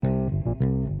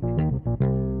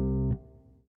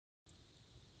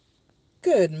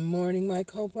Good morning, my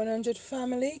Cope 100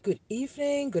 family. Good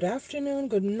evening, good afternoon,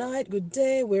 good night, good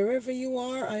day, wherever you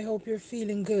are. I hope you're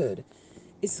feeling good.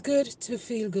 It's good to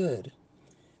feel good.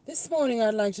 This morning,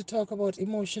 I'd like to talk about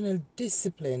emotional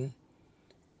discipline.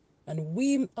 And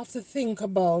we have to think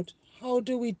about how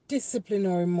do we discipline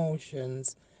our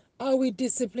emotions? Are we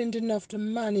disciplined enough to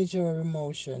manage our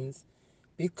emotions?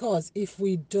 Because if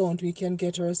we don't, we can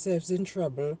get ourselves in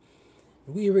trouble.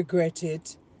 We regret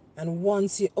it, and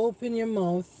once you open your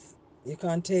mouth, you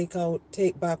can't take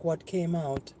back what came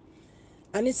out.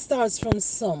 And it starts from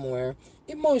somewhere.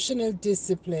 Emotional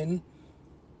discipline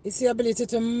is the ability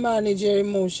to manage your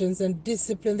emotions and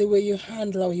discipline the way you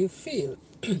handle how you feel.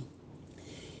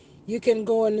 You can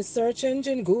go on the search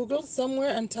engine, Google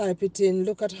somewhere, and type it in.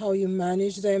 Look at how you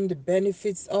manage them, the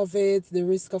benefits of it, the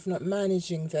risk of not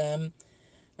managing them,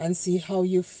 and see how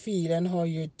you feel and how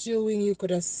you're doing. You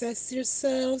could assess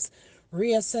yourselves,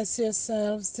 reassess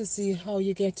yourselves to see how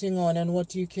you're getting on and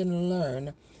what you can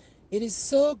learn. It is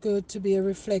so good to be a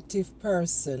reflective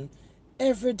person.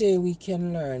 Every day we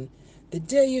can learn. The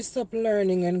day you stop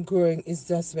learning and growing is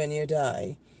just when you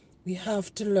die. We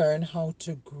have to learn how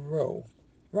to grow,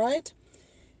 right?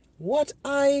 What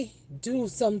I do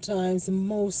sometimes,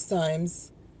 most times,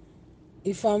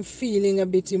 if I'm feeling a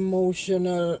bit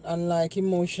emotional and like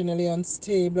emotionally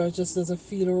unstable or just doesn't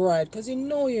feel right, because you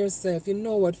know yourself, you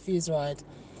know what feels right.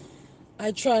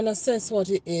 I try and assess what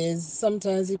it is.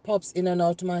 Sometimes it pops in and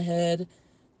out of my head,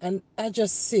 and I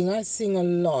just sing. I sing a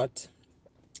lot.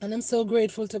 And I'm so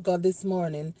grateful to God this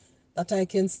morning that I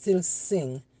can still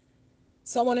sing.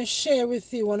 So I want to share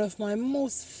with you one of my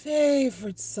most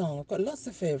favorite songs. I've got lots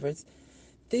of favorites.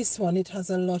 This one, it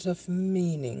has a lot of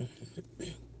meaning.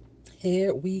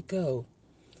 Here we go.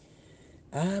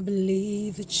 I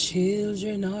believe the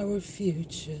children are our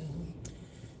future.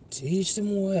 Teach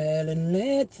them well and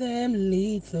let them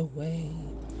lead the way.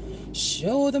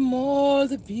 Show them all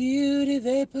the beauty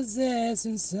they possess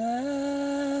inside.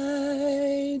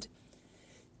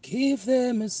 Give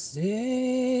them a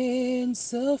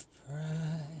sense of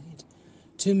pride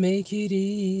to make it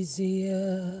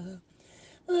easier.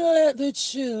 Let the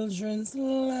children's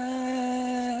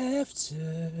laughter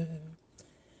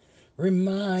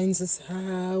reminds us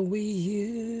how we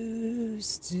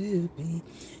used to be.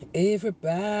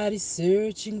 Everybody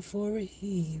searching for a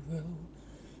hero.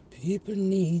 People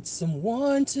need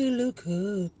someone to look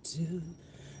up to.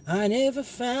 I never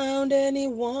found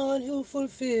anyone who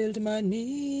fulfilled my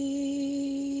needs.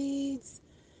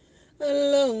 A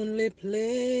lonely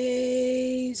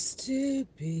place to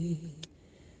be.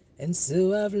 And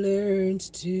so I've learned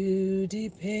to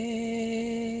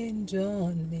depend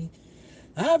on me.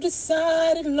 I've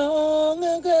decided long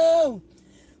ago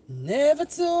never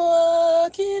to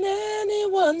walk in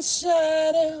anyone's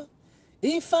shadow.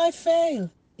 If I fail,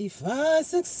 if I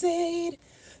succeed,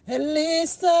 at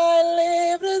least I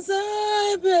lived as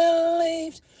I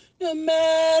believed. No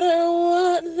matter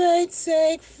what they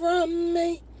take from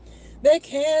me, they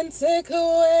can't take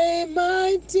away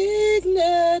my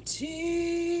dignity.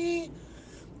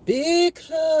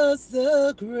 Because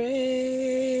the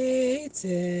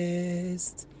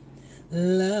greatest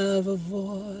love of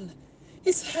all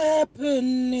is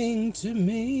happening to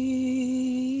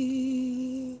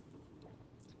me.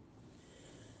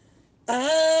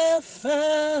 I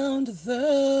found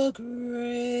the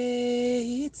greatest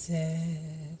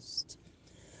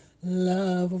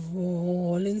love of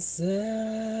all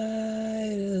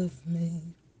inside of me.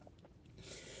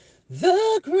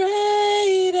 The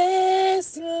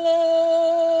greatest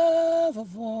love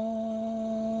of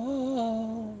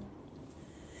all.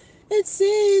 It's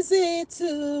easy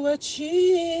to achieve.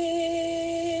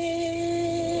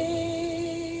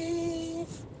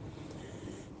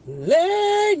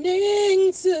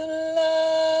 Learning to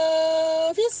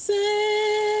love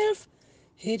yourself.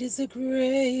 It is the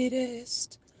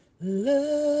greatest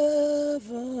love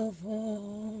of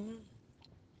all.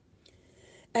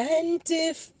 And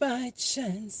if by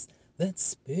chance that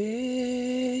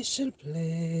special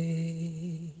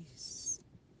place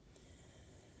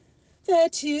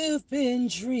that you've been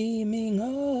dreaming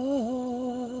of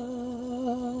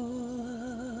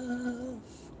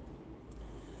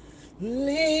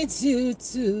leads you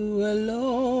to a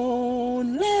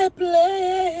lonely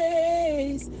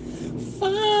place,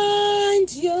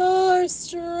 find your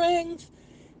strength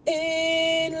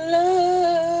in love.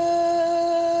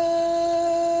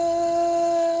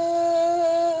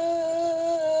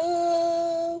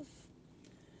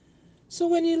 So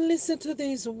when you listen to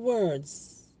these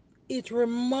words, it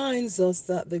reminds us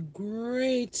that the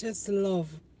greatest love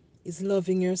is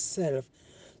loving yourself.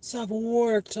 So I've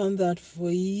worked on that for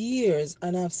years,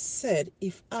 and I've said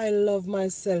if I love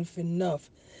myself enough,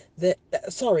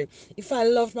 if I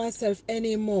love myself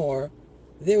anymore,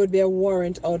 there would be a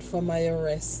warrant out for my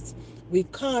arrest. We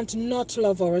can't not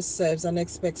love ourselves and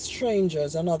expect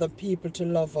strangers and other people to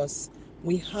love us.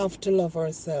 We have to love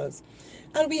ourselves.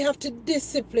 And we have to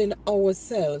discipline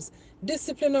ourselves,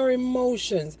 discipline our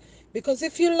emotions. Because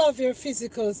if you love your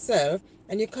physical self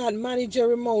and you can't manage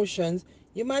your emotions,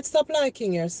 you might stop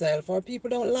liking yourself, or people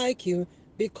don't like you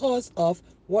because of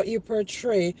what you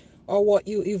portray or what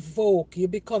you evoke. You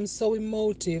become so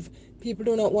emotive, people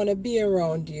do not want to be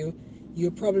around you.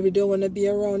 You probably don't want to be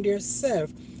around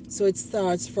yourself. So it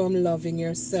starts from loving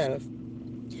yourself.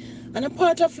 And a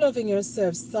part of loving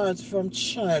yourself starts from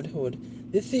childhood.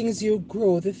 The things you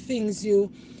grow, the things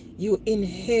you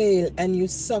inhale and you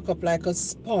suck up like a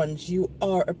sponge. You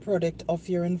are a product of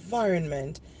your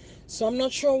environment. So I'm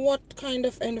not sure what kind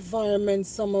of environment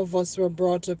some of us were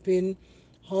brought up in.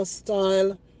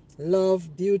 Hostile,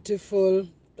 love, beautiful,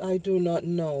 I do not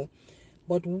know.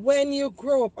 But when you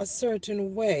grow up a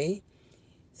certain way,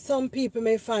 some people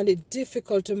may find it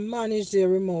difficult to manage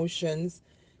their emotions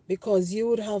because you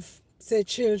would have, say,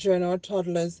 children or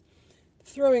toddlers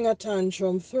throwing a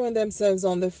tantrum, throwing themselves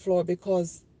on the floor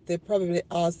because they probably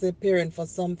asked their parent for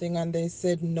something and they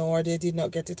said no, or they did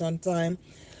not get it on time.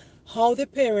 How the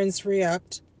parents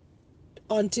react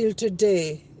until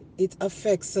today, it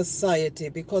affects society,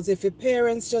 because if your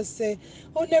parents just say,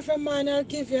 oh, never mind, I'll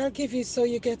give you, so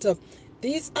you get up.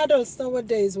 These adults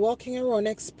nowadays walking around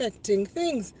expecting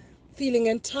things, feeling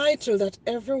entitled that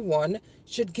everyone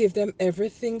should give them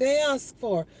everything they ask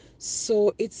for.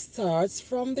 So it starts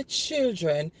from the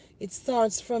children, it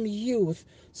starts from youth.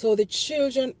 So the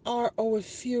children are our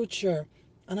future.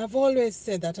 And I've always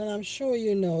said that, and I'm sure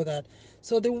you know that.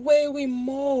 So the way we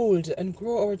mold and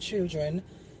grow our children,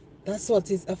 that's what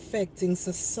is affecting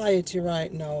society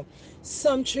right now.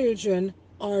 Some children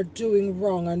are doing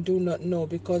wrong and do not know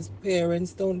because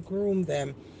parents don't groom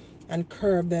them and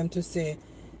curb them to say,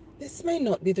 this may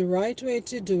not be the right way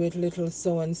to do it, little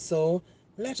so and so.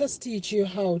 Let us teach you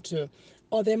how to.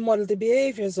 Or they model the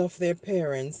behaviors of their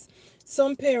parents.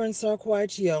 Some parents are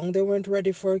quite young, they weren't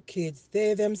ready for kids,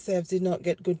 they themselves did not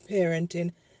get good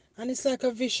parenting, and it's like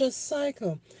a vicious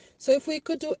cycle. So, if we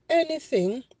could do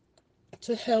anything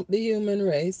to help the human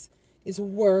race, is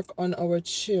work on our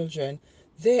children.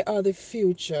 They are the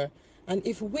future. And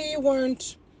if we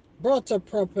weren't brought up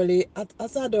properly,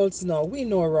 as adults now, we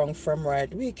know wrong from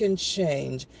right. We can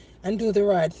change and do the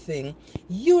right thing.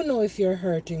 You know if you're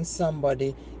hurting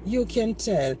somebody. You can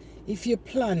tell if you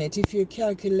plan it, if you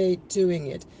calculate doing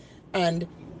it. And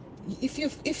if you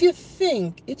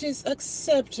think it is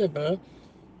acceptable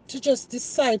to just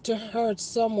decide to hurt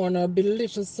someone or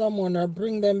belittle someone or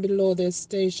bring them below their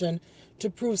station to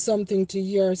prove something to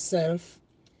yourself,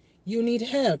 you need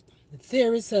help.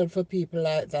 There is help for people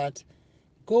like that.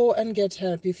 Go and get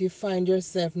help if you find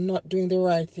yourself not doing the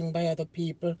right thing by other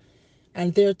people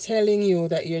and they're telling you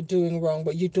that you're doing wrong,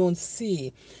 but you don't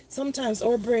see. Sometimes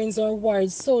our brains are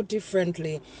wired so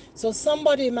differently. So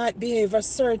somebody might behave a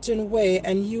certain way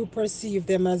and you perceive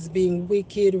them as being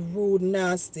wicked, rude,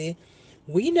 nasty.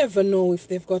 We never know if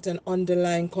they've got an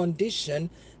underlying condition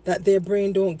that their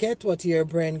brain don't get what your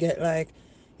brain get. Like,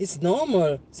 it's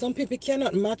normal. Some people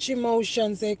cannot match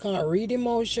emotions, they can't read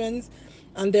emotions,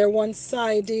 and they're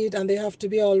one-sided and they have to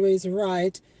be always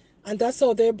right. And that's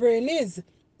how their brain is.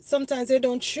 Sometimes they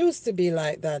don't choose to be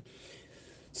like that.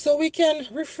 So we can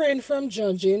refrain from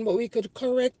judging, but we could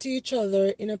correct each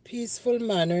other in a peaceful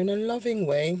manner, in a loving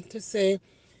way, to say,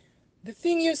 the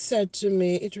thing you said to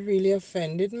me, it really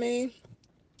offended me.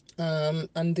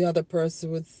 And the other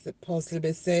person would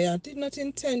possibly say, I did not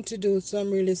intend to do so,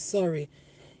 I'm really sorry.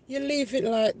 You leave it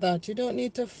like that. You don't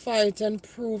need to fight and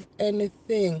prove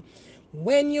anything.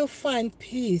 When you find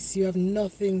peace, you have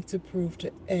nothing to prove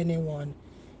to anyone.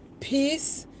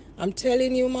 Peace, I'm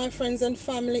telling you, my friends and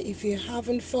family, if you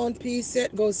haven't found peace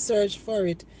yet, go search for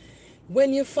it.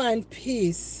 When you find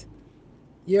peace,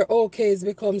 your okays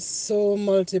become so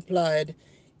multiplied.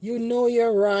 You know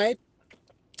you're right,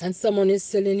 and someone is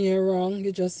telling you wrong,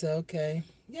 you just say, okay,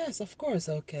 yes, of course,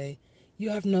 okay. You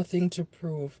have nothing to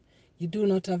prove. You do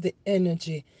not have the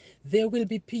energy. There will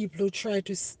be people who try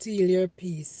to steal your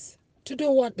peace. To do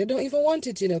what? They don't even want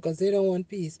it, because they don't want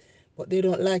peace. But they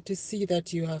don't like to see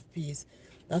that you have peace.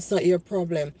 That's not your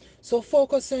problem. So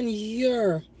focus on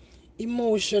your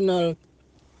emotional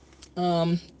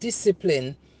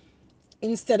discipline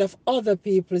instead of other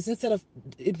people's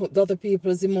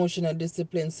emotional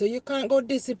discipline. So you can't go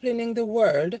disciplining the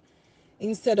world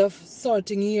instead of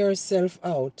sorting yourself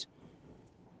out.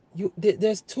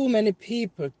 There's too many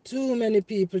people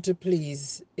to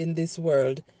please in this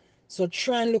world. So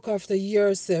try and look after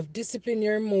yourself, discipline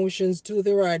your emotions, do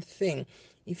the right thing.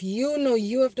 If you know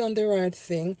you have done the right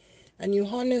thing and you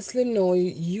honestly know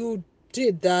you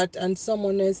did that and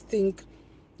someone else think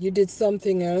you did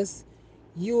something else,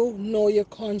 you know your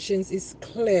conscience is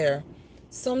clear.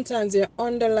 Sometimes there are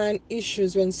underlying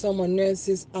issues when someone else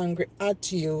is angry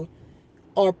at you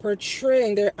or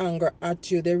portraying their anger at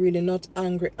you. They're really not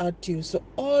angry at you. So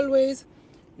always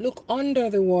look under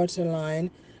the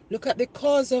waterline. Look at the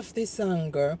cause of this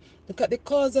anger. Look at the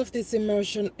cause of this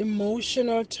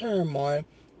emotional turmoil.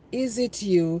 Is it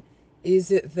you?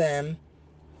 Is it them?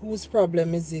 Whose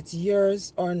problem is it,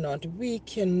 yours or not? We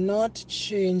cannot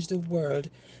change the world,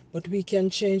 but we can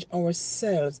change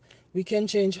ourselves. We can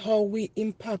change how we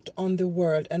impact on the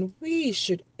world, and we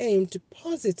should aim to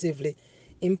positively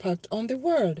impact on the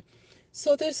world.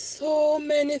 So there's so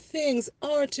many things,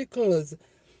 articles.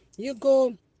 You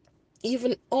go,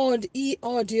 even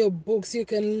audio books you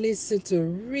can listen to,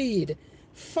 read,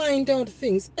 find out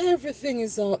things. Everything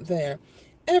is out there.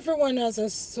 Everyone has a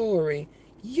story.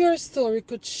 Your story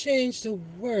could change the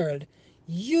world.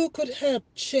 You could help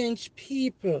change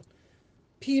people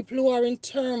who are in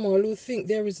turmoil, who think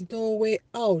there is no way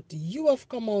out. You have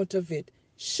come out of it.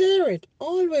 Share it.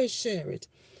 Always share it.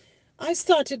 I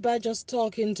started by just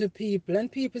talking to people,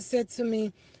 and people said to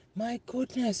me, "My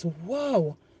goodness,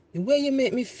 wow, the way you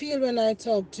make me feel when I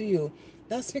talk to you."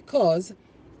 That's because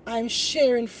I'm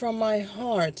sharing from my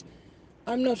heart.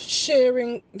 I'm not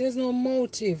sharing, there's no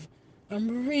motive.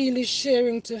 I'm really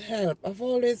sharing to help. I've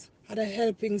always had a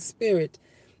helping spirit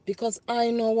because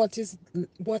I know what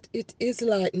it is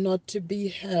like not to be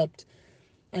helped.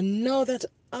 And now that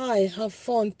I have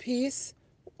found peace,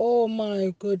 oh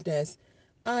my goodness,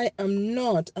 I am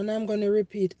not, and I'm going to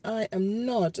repeat, I am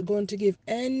not going to give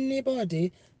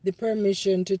anybody the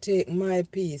permission to take my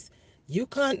peace. You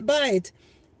can't buy it.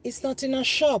 It's not in a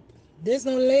shop. There's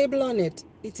no label on it.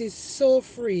 It is so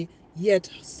free, yet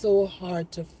so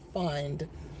hard to find.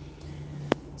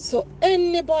 So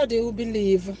anybody who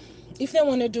believe if they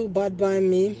want to do bad by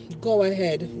me, go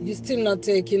ahead. You're still not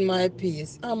taking my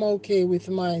peace. I'm okay with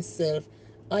myself.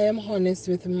 I am honest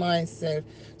with myself.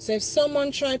 So if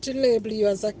someone tried to label you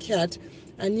as a cat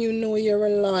and you know you're a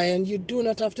lion, you do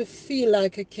not have to feel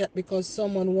like a cat because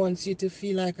someone wants you to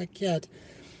feel like a cat.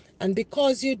 And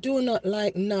because you do not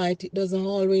like night,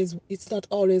 it's not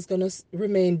always going to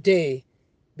remain day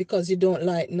because you don't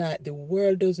like night. The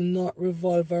world does not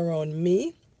revolve around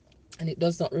me and it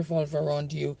does not revolve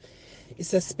around you.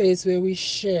 It's a space where we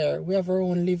share. We have our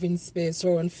own living space,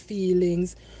 our own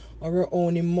feelings, our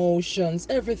own emotions.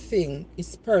 Everything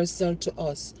is personal to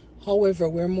us. However,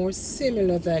 we're more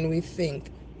similar than we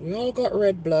think. We all got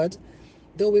red blood,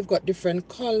 though we've got different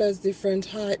colors, different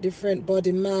height, different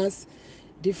body mass,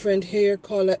 different hair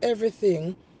color,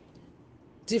 everything,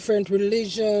 different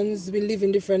religions. We live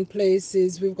in different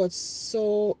places. We've got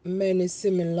so many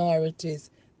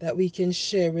similarities that we can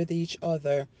share with each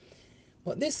other.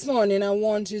 But this morning, I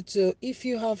want you to, if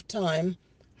you have time,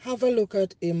 have a look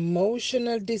at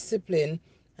emotional discipline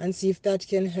and see if that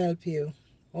can help you.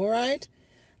 All right?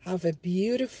 Have a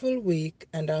beautiful week,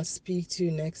 and I'll speak to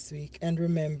you next week. And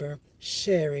remember,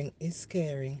 sharing is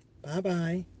caring. Bye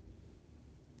bye.